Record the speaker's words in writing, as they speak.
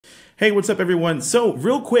Hey, what's up everyone? So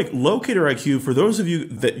real quick, Locator IQ, for those of you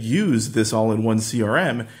that use this all-in-one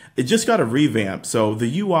CRM, it just got a revamp. So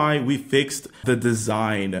the UI, we fixed the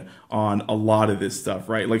design on a lot of this stuff,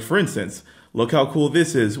 right? Like for instance, look how cool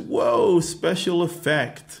this is. Whoa, special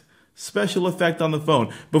effect on the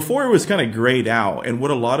phone. Before it was kind of grayed out. And what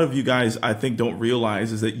a lot of you guys, I think, don't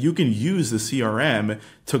realize is that you can use the CRM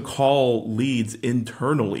to call leads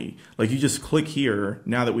internally. Like you just click here,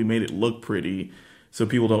 now that we made it look pretty, so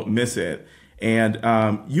people don't miss it. And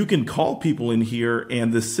you can call people in here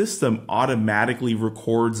and the system automatically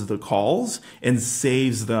records the calls and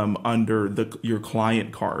saves them under your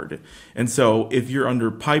client card. And so if you're under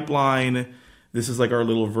pipeline, this is like our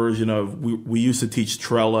little version of, we used to teach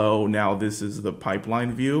Trello, now this is the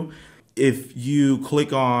pipeline view. If you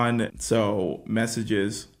click on, so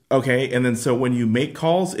messages, okay, and then so when you make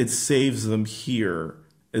calls, it saves them here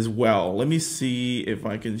as well. Let me see if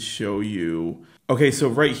I can show you. Okay, so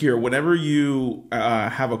right here, whenever you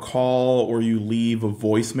have a call or you leave a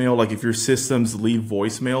voicemail, like if your systems leave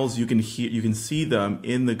voicemails, you can see them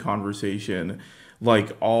in the conversation,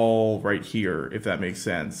 like all right here, if that makes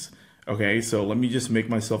sense. Okay, so let me just make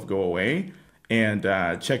myself go away and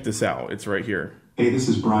check this out. It's right here. Hey, this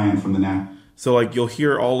is Brian from the NAP. So like you'll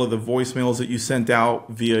hear all of the voicemails that you sent out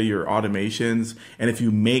via your automations. And if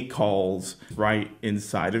you make calls right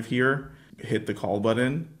inside of here, hit the call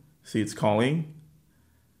button. See, it's calling.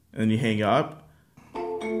 And then you hang up.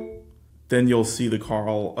 Then you'll see the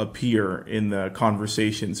call appear in the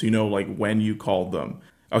conversation. So you know like when you called them.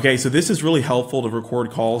 Okay, so this is really helpful to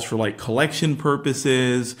record calls for like collection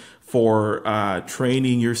purposes, for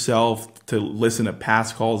training yourself to listen to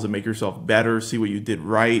past calls and make yourself better, see what you did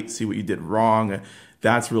right, see what you did wrong.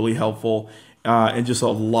 That's really helpful. And just a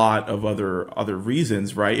lot of other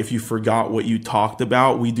reasons, right? If you forgot what you talked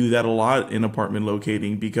about, we do that a lot in apartment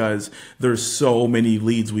locating because there's so many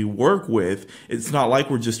leads we work with. It's not like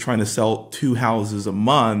we're just trying to sell 2 houses a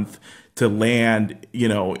month to land, you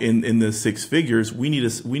know, in the 6 figures. We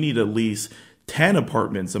need at least 10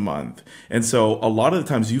 apartments a month. And so a lot of the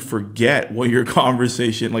times you forget what your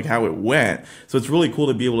conversation, like how it went. So it's really cool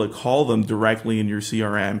to be able to call them directly in your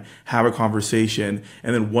CRM, have a conversation.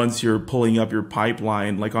 And then once you're pulling up your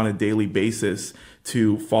pipeline, like on a daily basis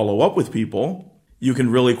to follow up with people, you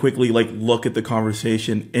can really quickly like look at the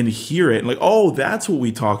conversation and hear it and like, oh, that's what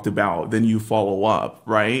we talked about. Then you follow up,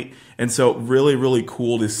 right? And so really, really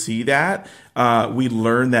cool to see that. We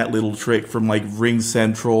learned that little trick from like Ring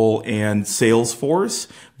Central and Salesforce,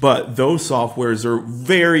 but those softwares are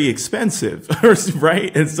very expensive,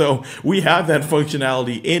 right? And so we have that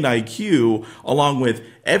functionality in IQ along with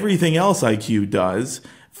everything else IQ does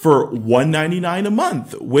for $199 a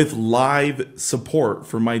month with live support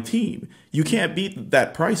for my team. You can't beat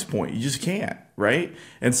that price point. You just can't, right?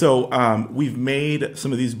 And so we've made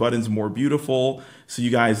some of these buttons more beautiful. So you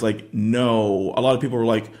guys like know, a lot of people are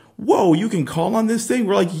like, whoa, you can call on this thing?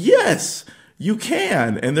 We're like, yes, you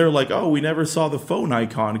can. And they're like, oh, we never saw the phone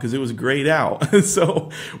icon because it was grayed out. So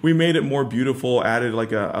we made it more beautiful, added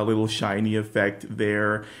like a little shiny effect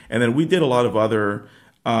there. And then we did a lot of other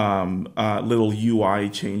little UI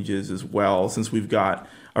changes as well, since we've got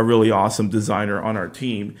a really awesome designer on our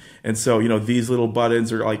team. And so, you know, these little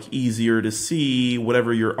buttons are like easier to see.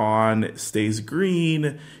 Whatever you're on stays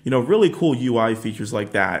green, you know, really cool UI features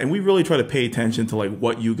like that. And we really try to pay attention to like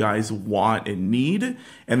what you guys want and need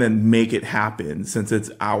and then make it happen. Since it's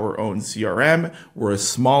our own CRM, we're a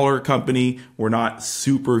smaller company. We're not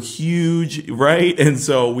super huge, right? And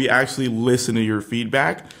so we actually listen to your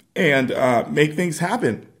feedback and make things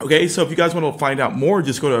happen. Okay, so if you guys want to find out more,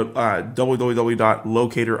 just go to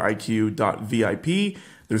www.locatoriq.vip.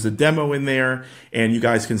 There's a demo in there, and you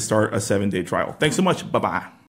guys can start a 7-day trial. Thanks so much. Bye-bye.